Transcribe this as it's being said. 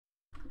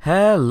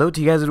Hello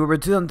to you guys, it's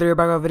Uber2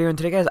 back with a video, and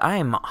today guys, I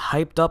am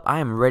hyped up, I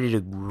am ready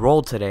to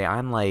roll today.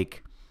 I don't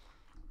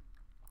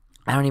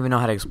even know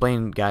how to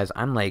explain, guys.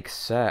 I'm like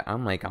set,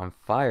 I'm like on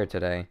fire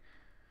today.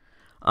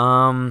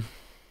 I'm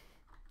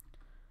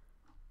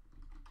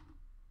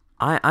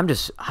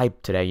just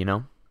hyped today, you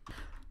know?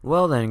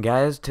 Well then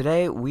guys,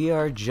 today we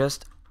are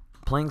just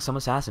playing some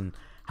Assassin.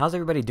 How's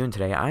everybody doing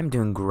today? I'm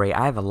doing great.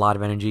 I have a lot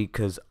of energy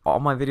because all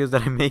my videos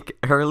that I make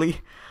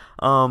early,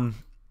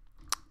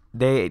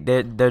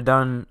 they're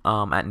done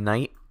at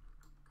night,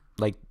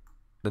 like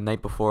the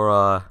night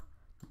before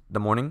the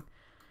morning.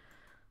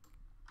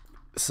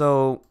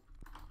 So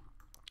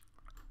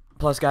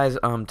plus guys,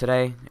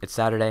 today it's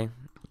Saturday.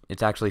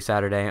 It's actually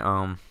Saturday.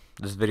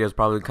 This video is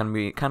probably gonna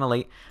be kind of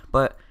late,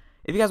 but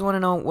if you guys want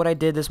to know what I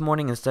did this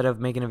morning instead of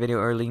making a video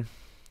early,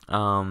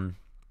 well,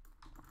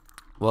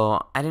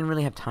 I didn't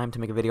really have time to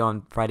make a video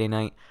on Friday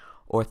night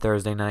or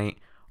Thursday night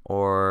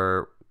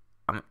or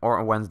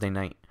Wednesday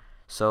night.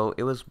 So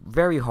it was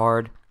very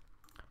hard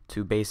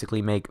to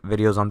basically make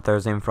videos on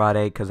Thursday and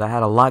Friday because I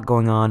had a lot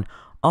going on.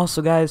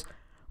 Also, guys,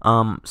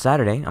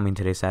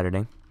 today's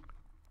Saturday.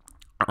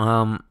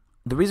 The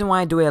reason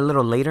why I do it a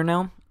little later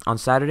now on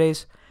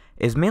Saturdays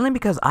is mainly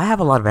because I have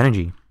a lot of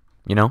energy,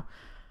 you know?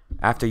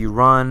 After you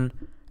run,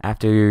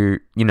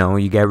 after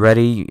you get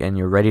ready and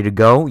you're ready to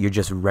go, you're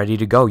just ready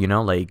to go,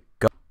 like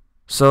go.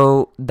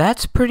 So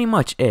that's pretty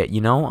much it,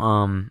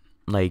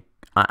 like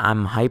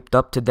I'm hyped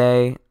up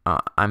today.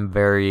 I'm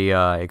very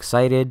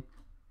excited,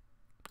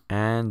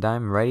 and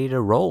I'm ready to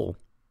roll.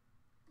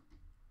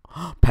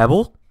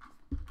 Pebble?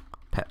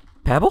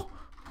 Pebble?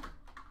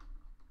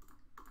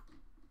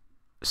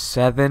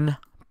 7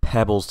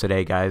 pebbles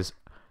today, guys.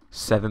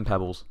 7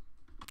 pebbles.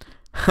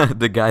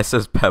 The guy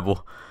says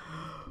Pebble.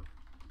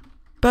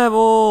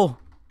 Pebble!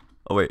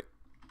 Oh, wait.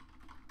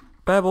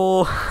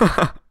 Pebble!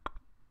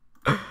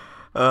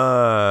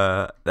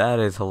 That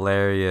is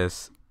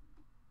hilarious.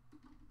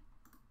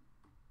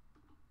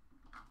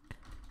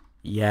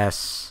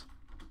 Yes.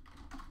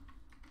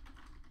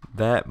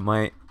 That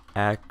might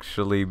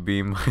actually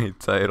be my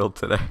title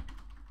today.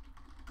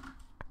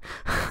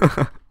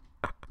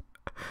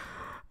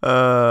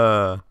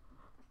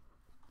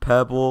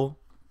 Pebble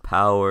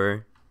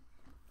power.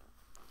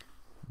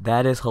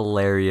 That is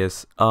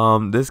hilarious.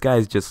 This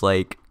guy's just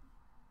like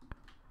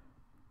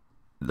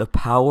the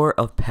power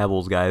of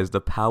pebbles, guys. The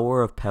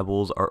power of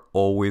pebbles are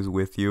always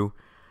with you.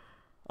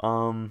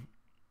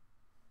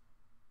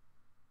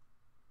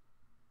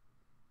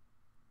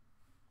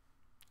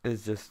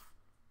 It's just,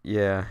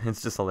 yeah,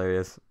 it's just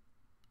hilarious.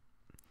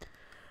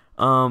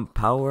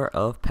 Power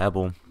of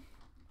Pebble.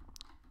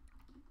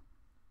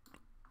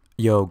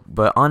 Yo,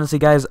 but honestly,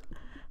 guys,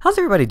 how's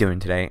everybody doing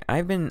today?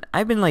 I've been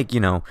like,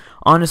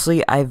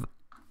 honestly, I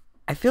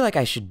feel like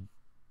I should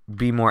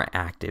be more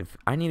active.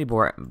 I need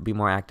to be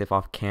more active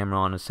off camera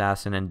on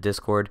Assassin and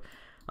Discord.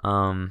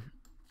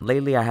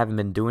 Lately I haven't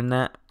been doing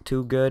that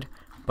too good,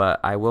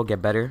 but I will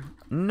get better.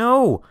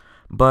 No,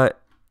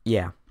 but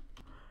yeah.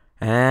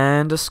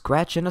 And a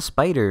scratch and a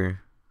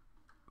spider.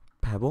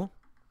 Pebble?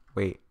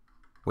 Wait.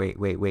 Guys.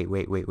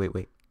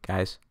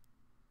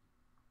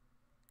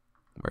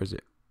 Where is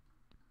it?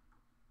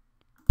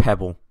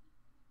 Pebble.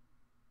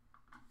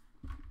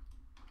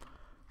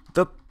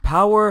 The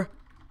power.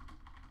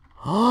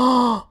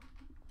 Oh,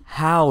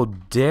 how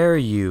dare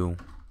you?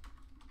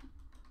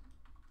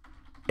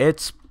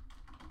 It's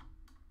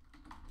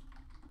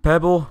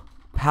Pebble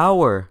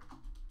power.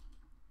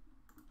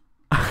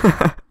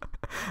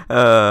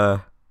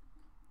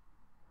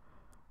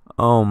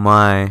 Oh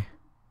my.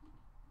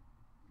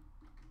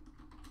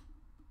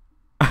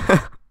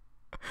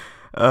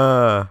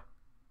 That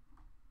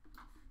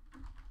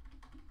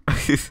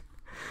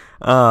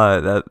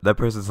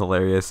person's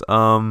hilarious.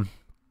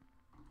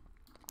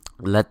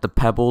 Let the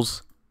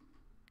pebbles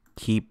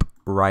keep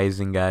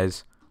rising,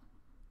 guys.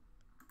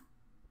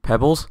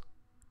 Pebbles?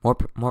 More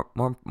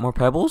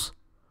pebbles?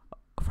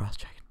 A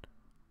frost dragon.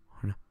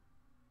 Oh, no.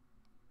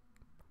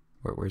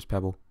 Where's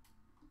Pebble?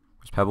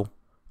 Where's Pebble?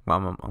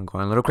 Well, I'm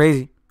going a little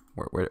crazy.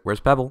 Where's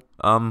Pebble?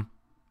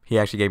 He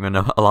actually gave me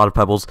a lot of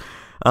pebbles.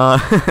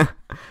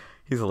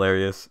 He's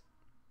hilarious.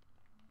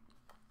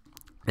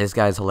 This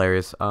guy's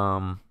hilarious.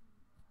 Love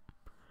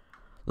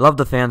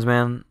the fans,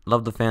 man.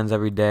 Love the fans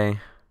every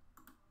day.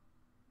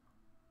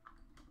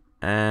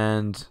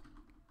 And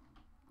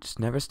just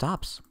never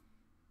stops.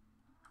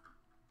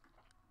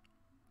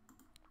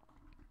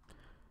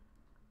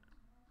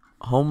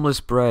 Homeless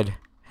bread.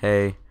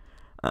 Hey.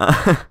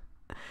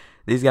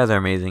 These guys are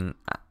amazing.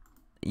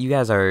 You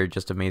guys are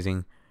just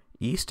amazing.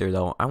 Easter,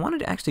 though. I wanted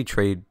to actually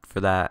trade for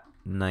that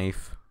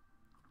knife.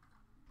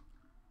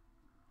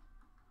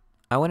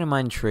 I wouldn't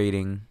mind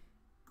trading.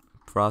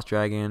 Frost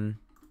dragon.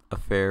 A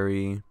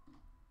fairy.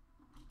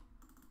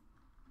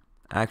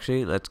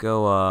 Actually, let's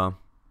go,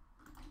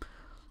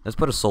 let's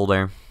put a soul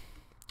there.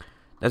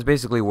 That's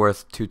basically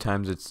worth 2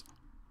 times its...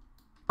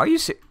 Are you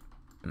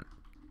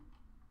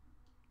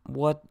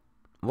What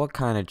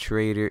kind of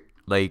trader?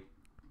 Like...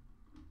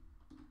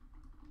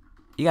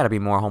 You gotta be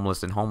more homeless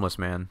than homeless,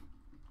 man.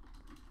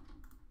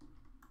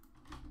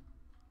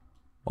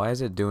 Why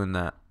is it doing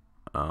that?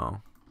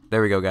 Oh.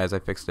 There we go, guys. I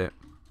fixed it.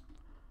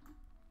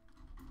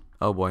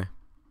 Oh, boy.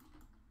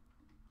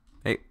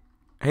 Hey.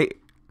 Hey.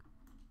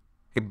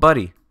 Hey,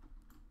 buddy.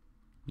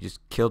 You just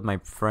killed my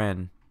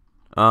friend.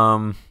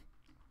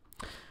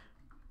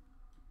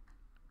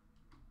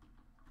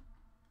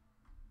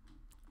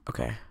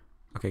 Okay.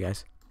 Okay,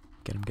 guys.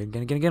 Get him, get him,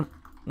 get him, get him.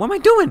 What am I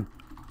doing?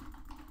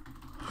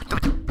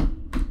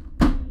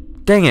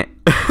 Dang it.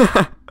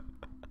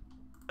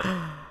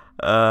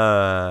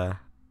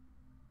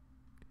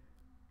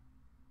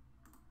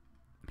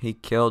 He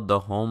killed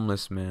the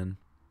homeless man.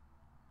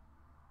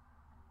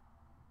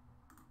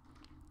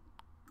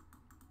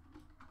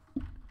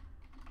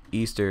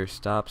 Easter,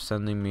 stop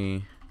sending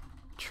me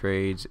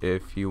trades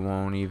if you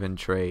won't even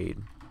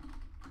trade.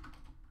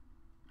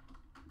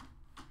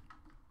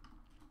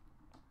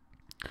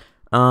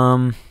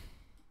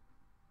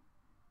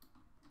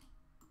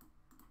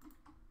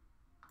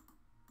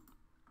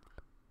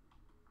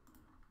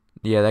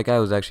 Yeah, that guy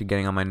was actually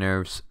getting on my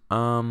nerves.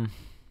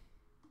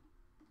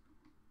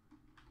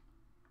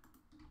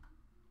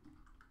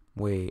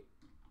 Wait.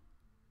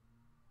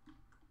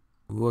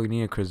 Ooh, I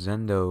need a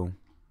crescendo.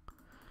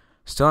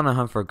 Still on a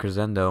hunt for a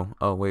crescendo.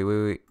 Oh,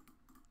 wait.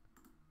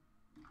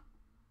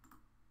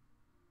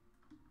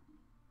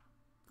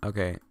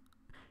 Okay.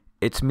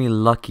 It's me,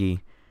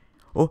 Lucky.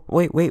 Oh,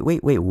 wait. What?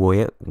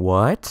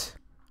 Wait.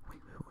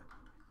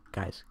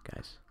 Guys.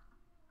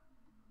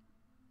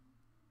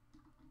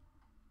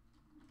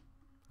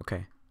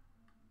 Okay.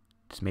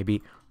 Just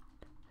maybe.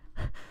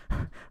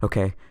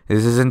 Okay.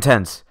 This is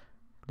intense.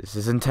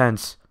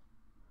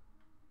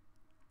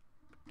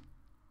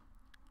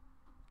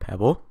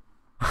 Pebble?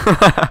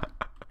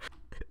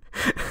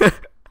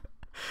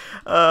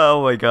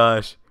 Oh my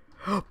gosh.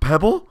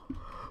 Pebble?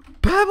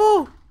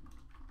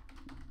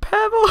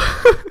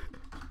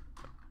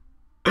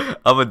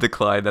 I'm gonna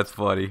decline, that's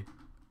funny.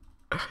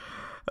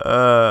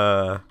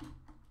 That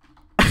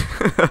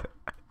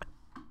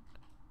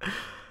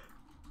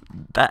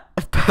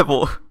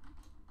Pebble.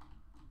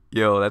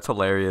 Yo, that's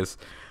hilarious.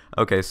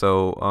 Okay,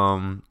 so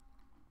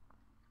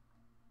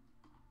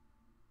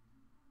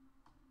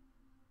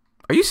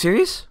are you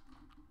serious?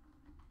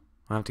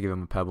 I have to give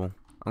him a pebble.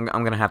 I'm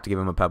gonna have to give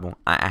him a pebble.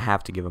 I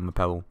have to give him a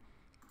pebble.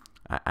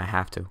 I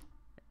have to.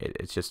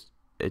 It's just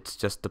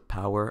the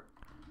power.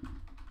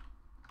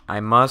 I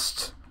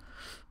must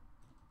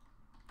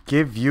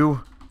give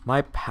you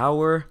my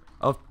power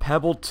of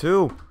Pebble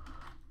too.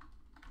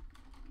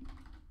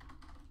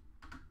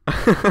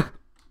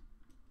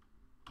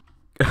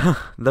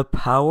 The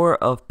power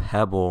of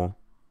Pebble.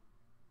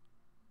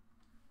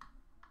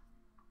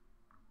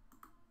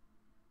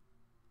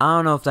 I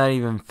don't know if that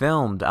even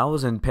filmed. I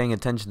wasn't paying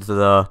attention to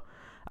the...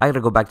 I gotta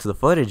go back to the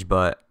footage,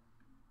 but...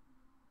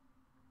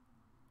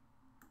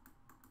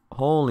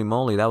 Holy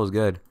moly, that was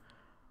good.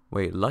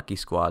 Wait, Lucky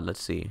Squad.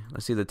 Let's see.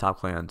 Let's see the top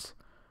clans.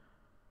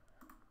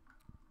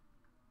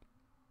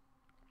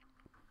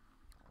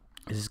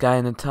 Is this guy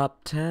in the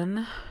top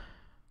 10?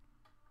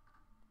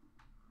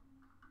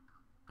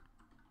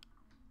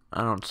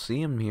 I don't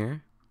see him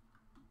here.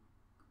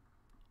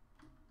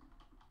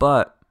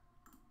 But...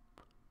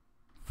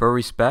 for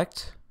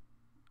respect...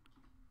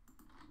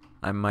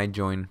 I might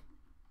join.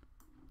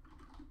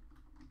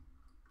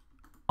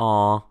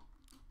 Aw.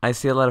 I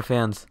see a lot of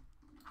fans.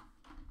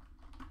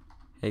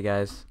 Hey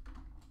guys.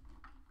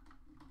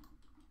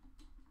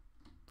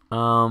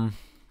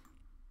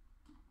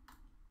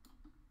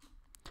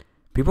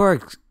 People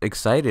are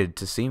excited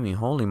to see me.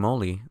 Holy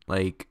moly.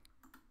 Like,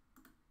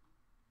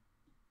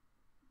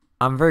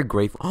 I'm very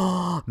grateful.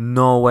 Oh,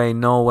 no way.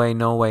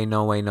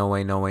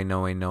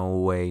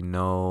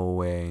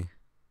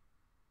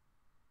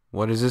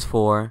 What is this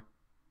for?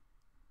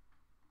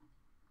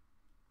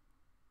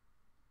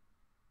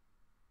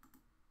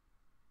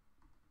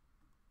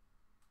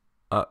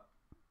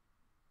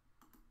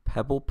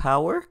 Pebble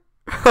power?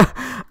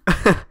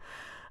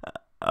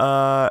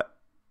 I'm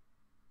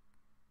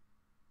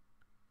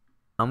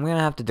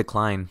gonna have to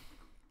decline.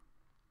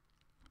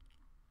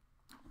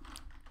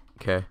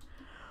 Okay.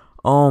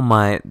 Oh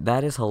my,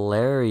 that is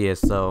hilarious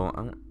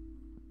though.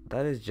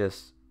 That is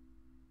just...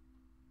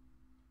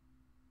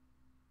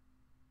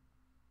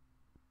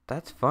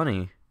 that's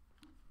funny.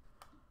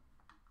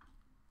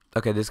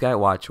 Okay, this guy,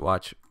 watch.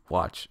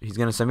 He's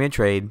gonna send me a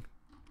trade.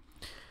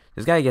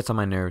 This guy gets on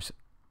my nerves.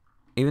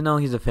 Even though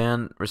he's a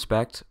fan,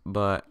 respect,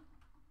 but...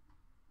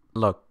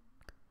 look.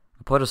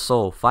 I put a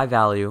soul, 5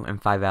 value,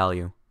 and 5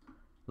 value.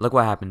 Look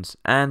what happens.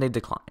 And they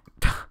decline.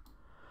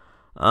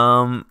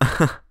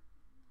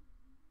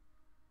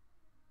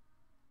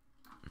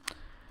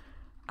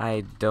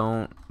 I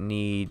don't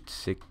need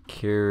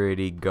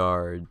security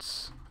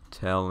guards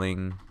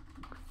telling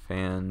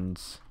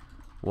fans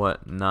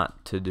what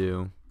not to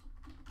do.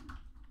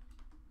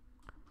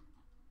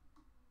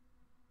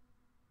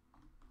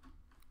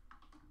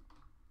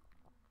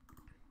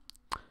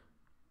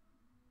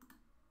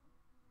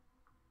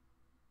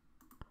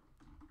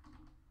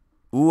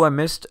 Ooh, I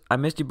missed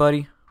you,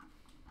 buddy.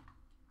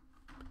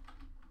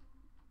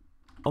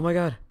 Oh my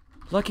god.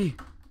 Lucky.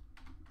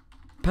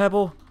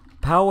 Pebble.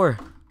 Power.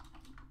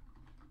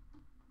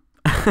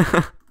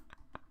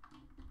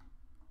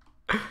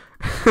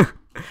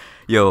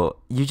 Yo,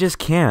 you just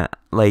can't.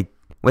 Like,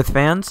 with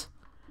fans,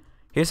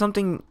 here's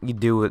something you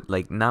do with,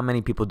 like, not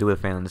many people do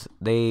with fans.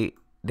 They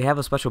have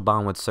a special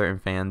bond with certain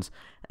fans,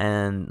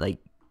 and, like,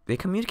 they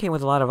communicate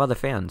with a lot of other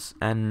fans.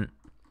 And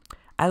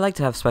I like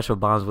to have special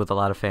bonds with a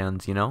lot of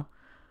fans, you know?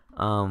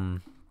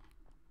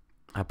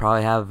 I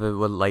probably have it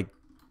with, like,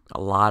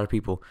 a lot of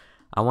people.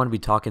 I want to be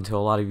talking to a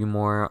lot of you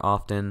more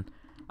often.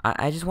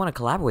 I just want to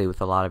collaborate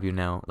with a lot of you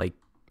now, like,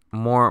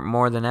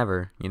 more than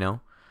ever, you know?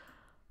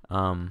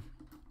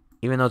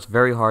 Even though it's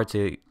very hard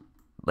to,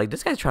 like,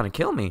 this guy's trying to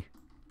kill me.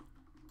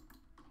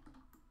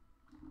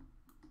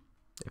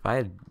 If I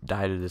had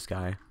died to this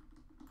guy.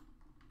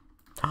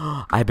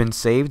 I've been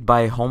saved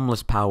by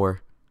homeless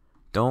power.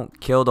 Don't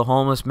kill the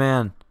homeless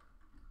man.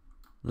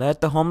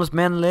 Let the homeless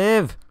man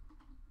live.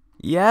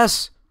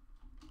 Yes.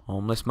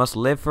 Homeless must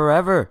live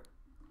forever.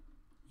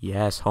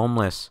 Yes,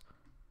 homeless.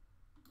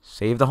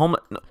 Save the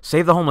homeless. No,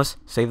 save the homeless.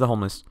 Save the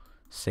homeless.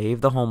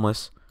 Save the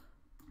homeless.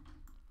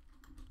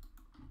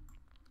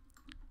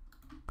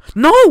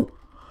 No!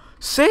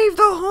 Save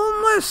the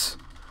homeless!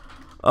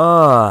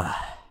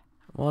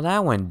 Well,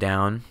 that went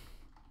down.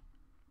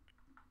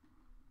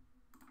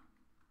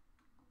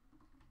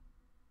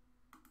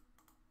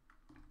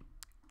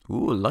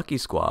 Ooh, lucky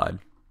squad.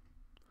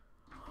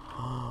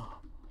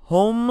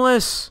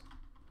 Homeless!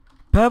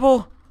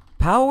 Pebble!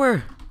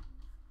 Power!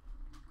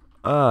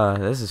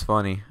 This is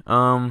funny.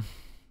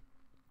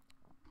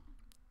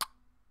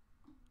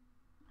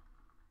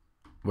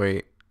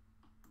 Wait.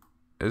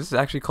 Is this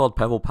actually called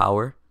Pebble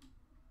Power?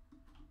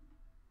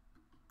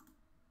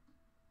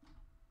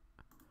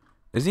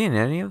 Is he in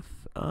any of,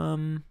 Are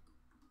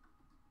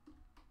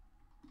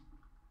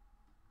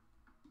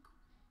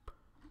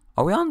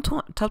we on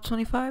top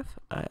 25?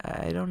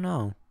 I don't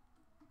know.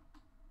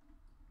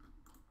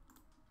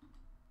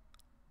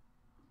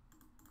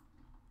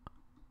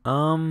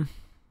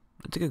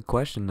 That's a good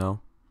question, though.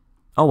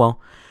 Oh,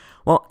 well.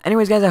 Well,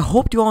 anyways, guys, I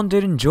hope you all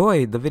did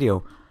enjoy the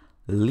video.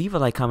 Leave a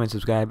like, comment,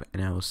 subscribe,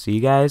 and I will see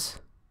you guys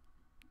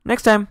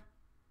next time.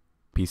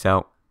 Peace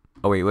out.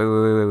 Oh, wait.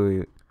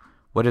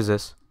 What is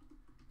this?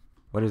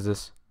 What is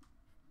this?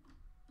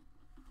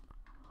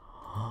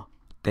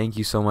 Thank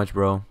you so much,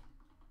 bro.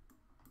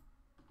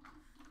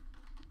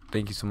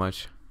 Thank you so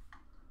much.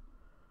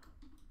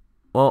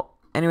 Well,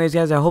 anyways,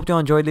 guys, I hope you all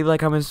enjoyed. Leave a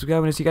like, comment, subscribe,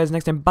 and I'll see you guys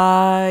next time.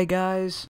 Bye, guys.